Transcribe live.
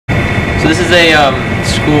this is a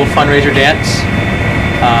school fundraiser dance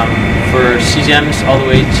for sixièmes all the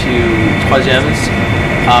way to troisièmes.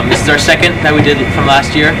 This is our second that we did from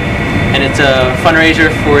last year, and it's a fundraiser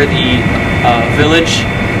for the village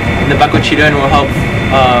in the Bakochita, and will help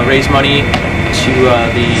raise money to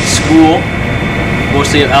the school,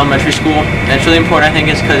 mostly elementary school. And it's really important, I think,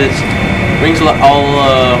 is because it brings all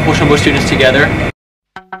Hoshinbo students together.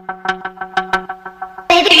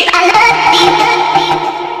 Baby, I love you.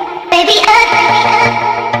 Baby, I love you.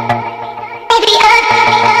 Baby, I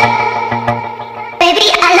love you. Baby,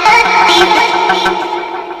 I love you.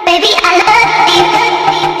 Baby, I love you.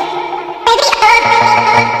 Baby, I love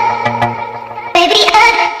you. Baby, I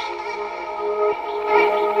love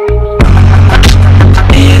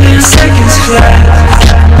you. In seconds flat,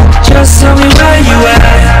 just tell me where you at.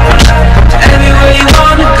 Everywhere you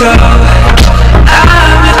wanna go,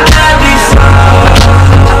 I've been there before.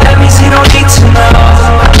 That means you don't need to know.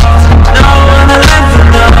 No one will ever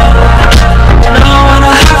know. No one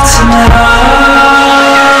will have to know.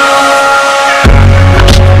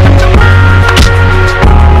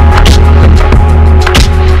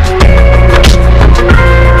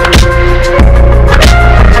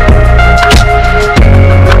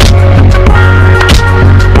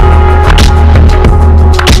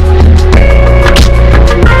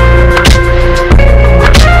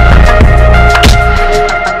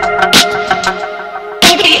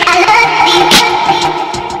 Baby, I love you.